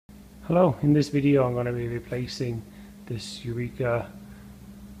Hello, in this video I'm going to be replacing this Eureka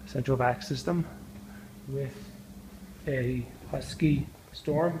central vac system with a Husky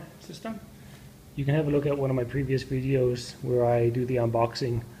Storm system. You can have a look at one of my previous videos where I do the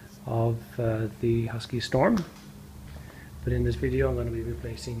unboxing of the Husky Storm. But in this video I'm going to be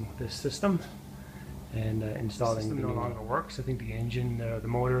replacing this system and installing the new one. No longer works. I think the engine, the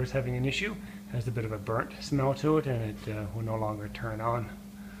motor is having an issue. It has a bit of a burnt smell to it and it will no longer turn on.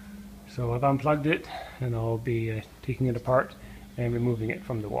 So I've unplugged it and I'll be taking it apart and removing it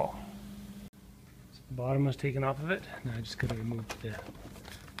from the wall. So the bottom was taken off of it. Now I just got to remove the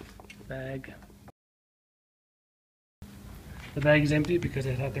bag. The bag is empty because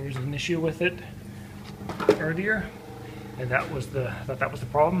I thought there was an issue with it earlier, and that was I thought that was the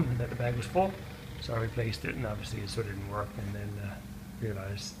problem, and that the bag was full. So I replaced it, and obviously it sort of didn't work, and then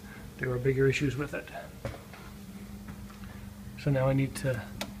realized there were bigger issues with it. So now I need to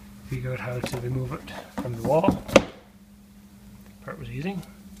figure out how to remove it from the wall. The part was easy.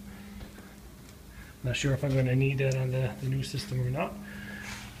 Not sure if I'm going to need that on the new system or not,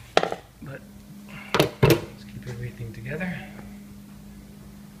 but let's keep everything together.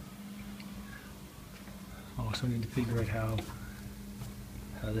 Also need to figure out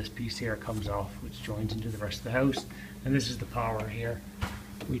how this piece here comes off, which joins into the rest of the house, and this is the power here,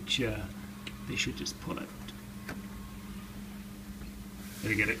 which they should just pull it.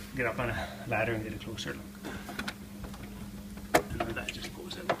 Gotta get up on a ladder and get a closer look. And that just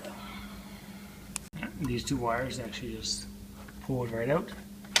pulls out. And these two wires actually just pull it right out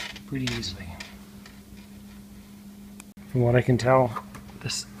pretty easily. From what I can tell,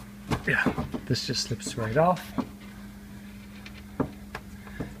 this just slips right off.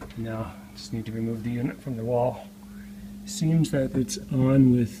 Now just need to remove the unit from the wall. Seems that it's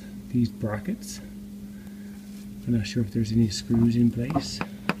on with these brackets. I'm not sure if there's any screws in place,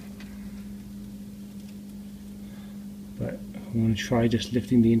 but I'm going to try just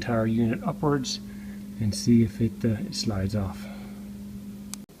lifting the entire unit upwards and see if it slides off.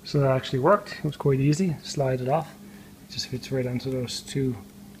 So that actually worked. It was quite easy. Slide it off. It just fits right onto those two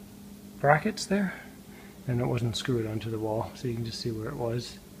brackets there, and it wasn't screwed onto the wall, so you can just see where it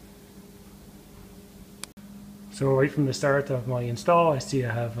was. So right from the start of my install, I see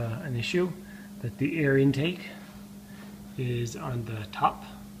I have an issue that the air intake is on the top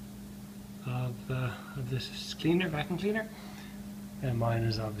of this cleaner, vacuum cleaner, and mine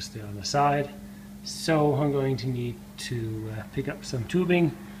is obviously on the side. So I'm going to need to pick up some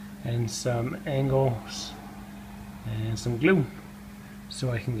tubing and some angles and some glue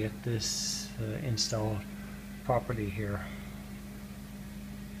so I can get this installed properly here.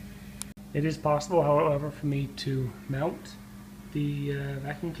 It is possible, however, for me to mount the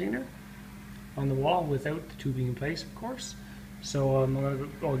vacuum cleaner on the wall without the tubing in place, of course. So I'm going to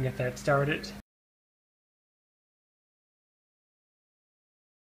go and get that started.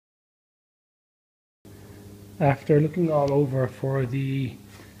 After looking all over for the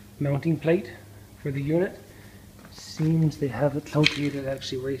mounting plate for the unit, seems they have it located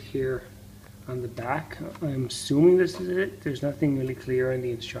actually right here on the back. I'm assuming this is it. There's nothing really clear in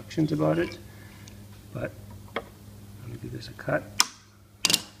the instructions about it, but I'm going to give this a cut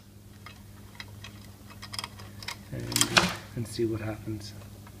and see what happens.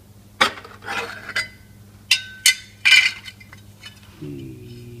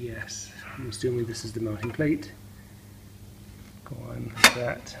 Yes, I'm assuming this is the mounting plate. Go on like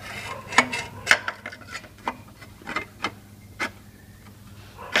that.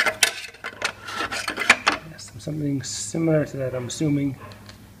 Yes, something similar to that, I'm assuming.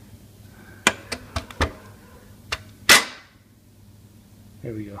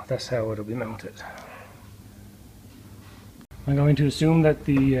 There we go, that's how it'll be mounted. I'm going to assume that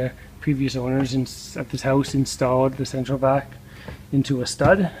the previous owners at this house installed the central vac into a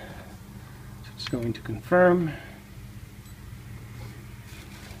stud. So it's going to confirm.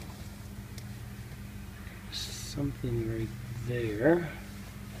 Something right there.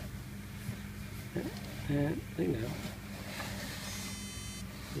 And right now,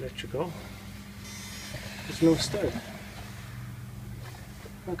 electrical. There's no stud.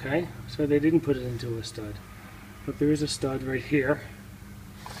 Okay, so they didn't put it into a stud. But there is a stud right here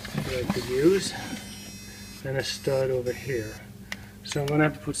that I could use, and a stud over here. So I'm going to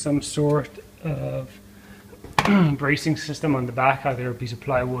have to put some sort of bracing system on the back, either a piece of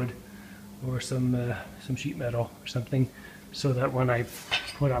plywood or some sheet metal or something, so that when I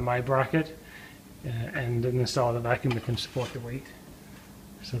put on my bracket and then install the vacuum, it can support the weight.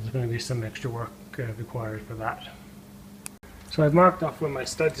 So there's going to be some extra work required for that. So I've marked off where my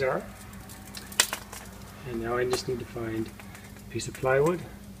studs are. And now I just need to find a piece of plywood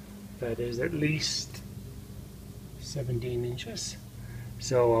that is at least 17 inches.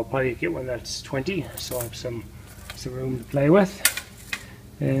 So I'll probably get one that's 20, so I have some room to play with.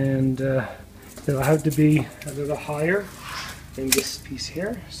 And it'll have to be a little higher than this piece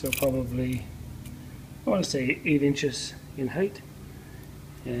here, so probably, I want to say 8 inches in height.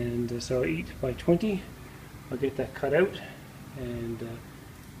 And so 8 by 20, I'll get that cut out and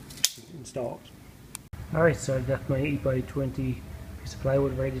installed. Alright, so I've got my 8 by 20 piece of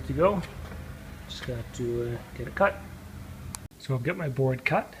plywood ready to go. Just got to get it cut. So I've got my board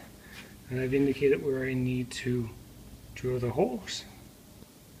cut, and I've indicated where I need to drill the holes.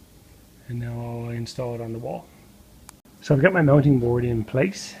 And now I'll install it on the wall. So I've got my mounting board in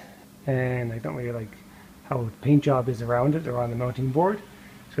place, and I don't really like how the paint job is around it or on the mounting board.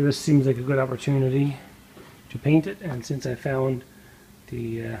 So this seems like a good opportunity to paint it, and since I found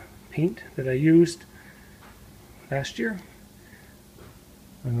the paint that I used last year,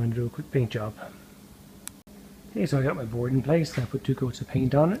 I'm going to do a quick paint job. Okay, so I got my board in place, and I put 2 coats of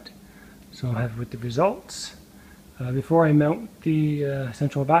paint on it. So I'm happy with the results. Before I mount the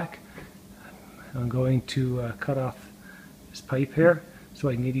central vac, I'm going to cut off this pipe here so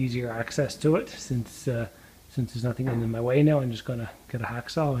I can get easier access to it. Since there's nothing in my way now, I'm just going to get a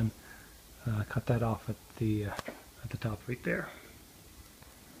hacksaw and cut that off at the top right there.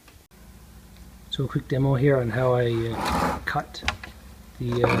 So a quick demo here on how I cut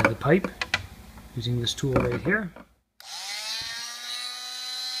the pipe using this tool right here.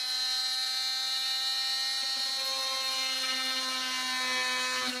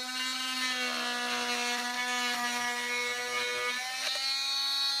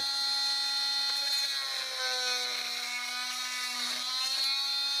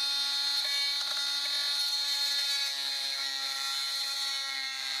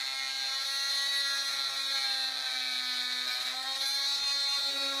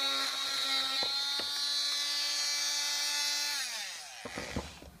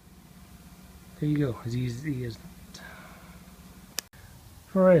 There you go, as easy as that.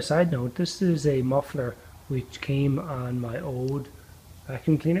 For a side note, this is a muffler which came on my old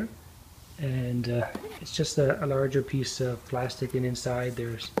vacuum cleaner, and it's just a larger piece of plastic, and inside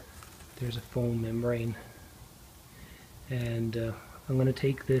there's a foam membrane. And I'm going to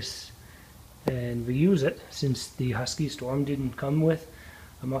take this and reuse it, since the Husky Storm didn't come with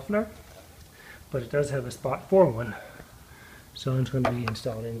a muffler, but it does have a spot for one. So I'm just going to be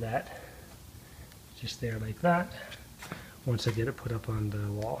installing that just there like that once I get it put up on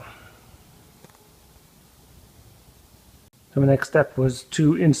the wall. So my next step was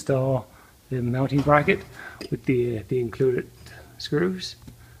to install the mounting bracket with the included screws.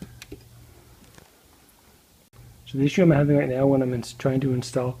 So the issue I'm having right now when I'm trying to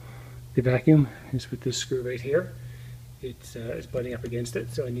install the vacuum is with this screw right here. It's butting up against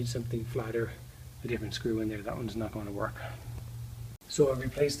it, so I need something flatter, a different screw in there. That one's not going to work. So I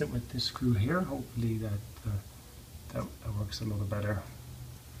replaced it with this screw here. Hopefully that works a little better.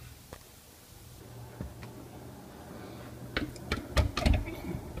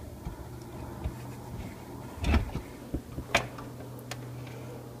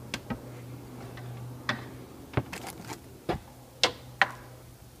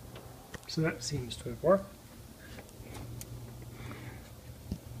 So that seems to have worked.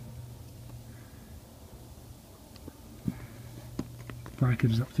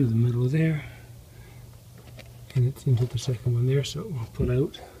 Bracket is up through the middle there, and it's into the second one there, so it will pull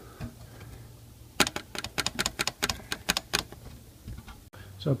out.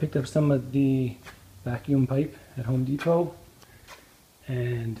 So I picked up some of the vacuum pipe at Home Depot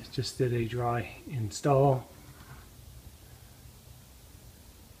and just did a dry install,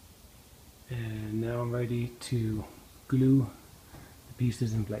 and now I'm ready to glue the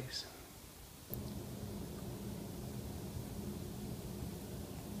pieces in place.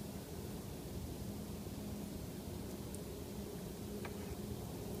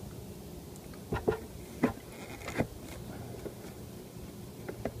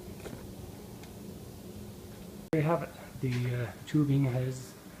 There you have it. The tubing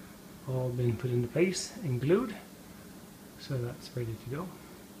has all been put into place and glued, so that's ready to go.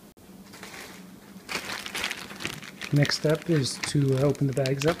 Next step is to open the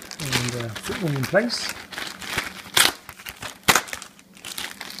bags up and put them in place.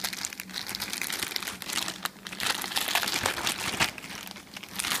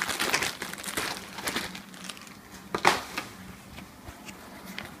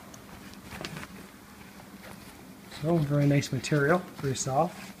 So very nice material, very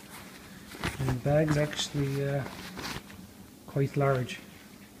soft, and the bag's actually quite large.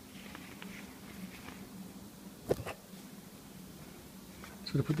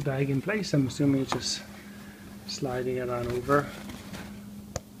 So to put the bag in place, I'm assuming it's just sliding it on over.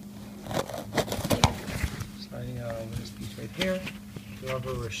 Sliding it on over this piece right here.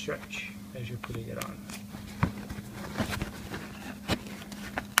 Rubber or stretch as you're putting it on.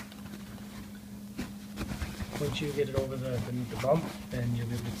 Once you get it over the bump, then you'll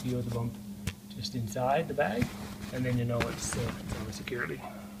be able to feel the bump just inside the bag, and then you know it's over securely.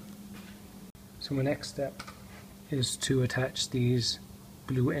 So my next step is to attach these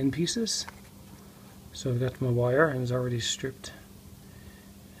blue end pieces. So I've got my wire and it's already stripped,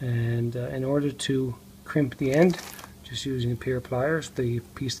 and in order to crimp the end, just using a pair of pliers, the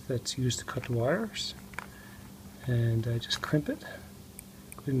piece that's used to cut the wires, and just crimp it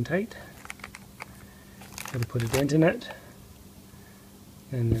good and tight. Got to put a dent in it,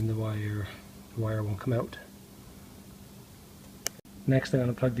 and then the wire won't come out. Next, I'm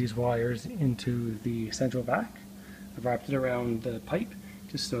going to plug these wires into the central vac. I've wrapped it around the pipe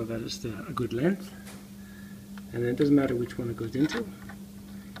just so that it's a good length, and then it doesn't matter which one it goes into.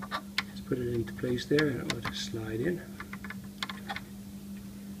 Just put it into place there and it will just slide in.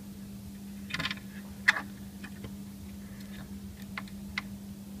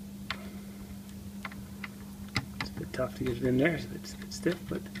 Tough to get it in there, it's a bit stiff,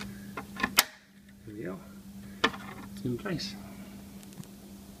 but there we go, it's in place.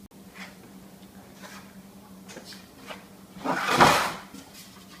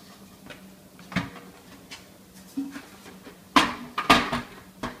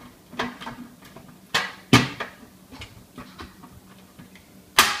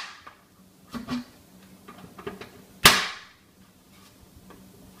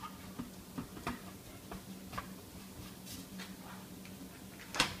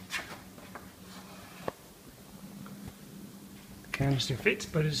 Canister fits,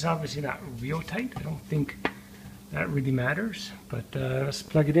 but it's obviously not real tight. I don't think that really matters, but let's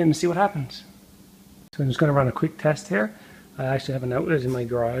plug it in and see what happens. So I'm just going to run a quick test here. I actually have an outlet in my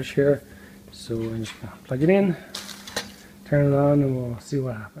garage here, so I'm just going to plug it in, turn it on, and we'll see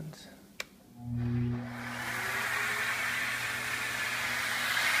what happens.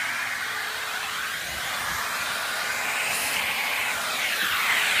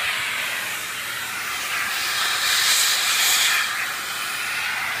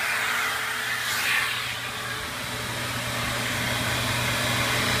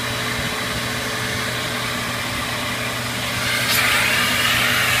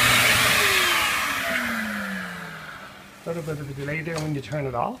 A little bit of a delay there when you turn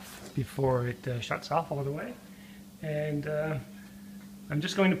it off before it shuts off all the way, and I'm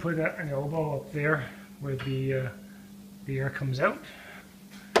just going to put an elbow up there where the air comes out.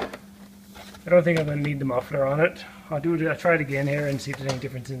 I don't think I'm going to need the muffler on it. I'll try it again here and see if there's any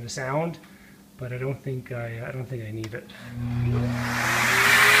difference in the sound, but I don't think I need it.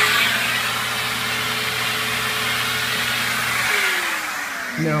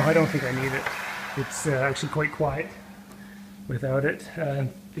 No, I don't think I need it. It's actually quite quiet without it.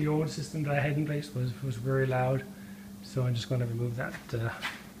 The old system that I had in place was very loud, so I'm just going to remove that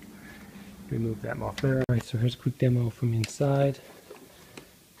muffler. Alright, so here's a quick demo from inside.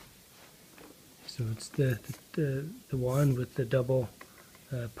 So it's the one with the double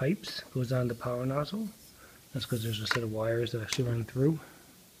pipes goes on the power nozzle. That's because there's a set of wires that actually run through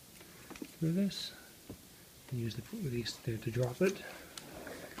this. You use the release there to drop it.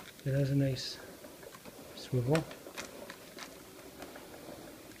 It has a nice swivel.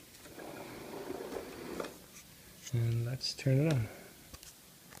 And let's turn it on.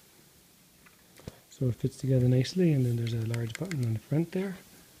 So it fits together nicely, and then there's a large button on the front there.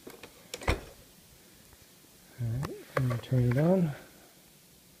 Alright, and I'll turn it on.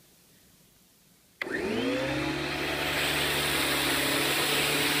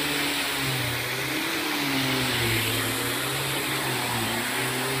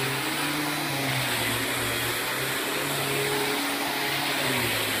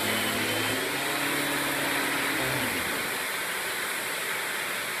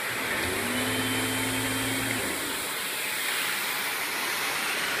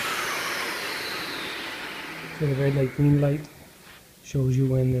 So the red light, green light shows you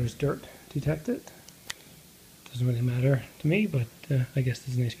when there's dirt detected. Doesn't really matter to me, but I guess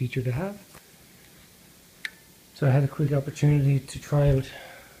it's a nice feature to have. So I had a quick opportunity to try out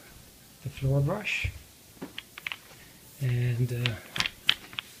the floor brush, and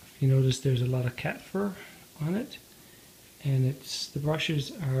you notice there's a lot of cat fur on it, and the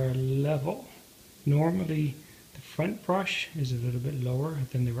brushes are level. Normally the front brush is a little bit lower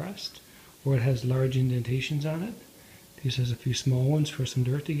than the rest, or it has large indentations on it. This has a few small ones for some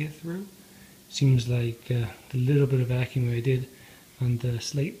dirt to get through. Seems like the little bit of vacuuming I did on the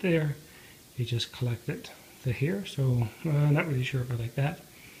slate there, you just collect it to here. So I'm not really sure if I like that.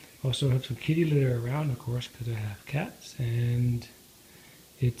 Also have some kitty litter around, of course, because I have cats, and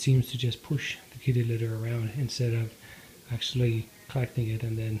it seems to just push the kitty litter around instead of actually collecting it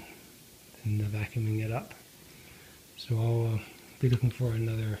and then vacuuming it up. So I'll be looking for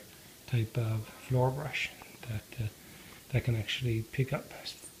another type of floor brush that can actually pick up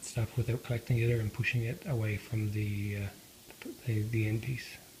stuff without collecting it and pushing it away from the end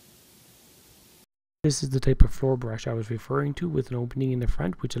piece. This is the type of floor brush I was referring to, with an opening in the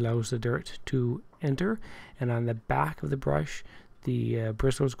front which allows the dirt to enter, and on the back of the brush the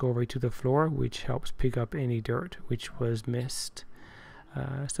bristles go right to the floor, which helps pick up any dirt which was missed.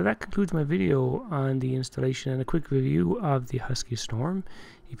 So that concludes my video on the installation and a quick review of the Husky Storm.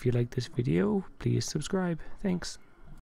 If you like this video, please subscribe. Thanks.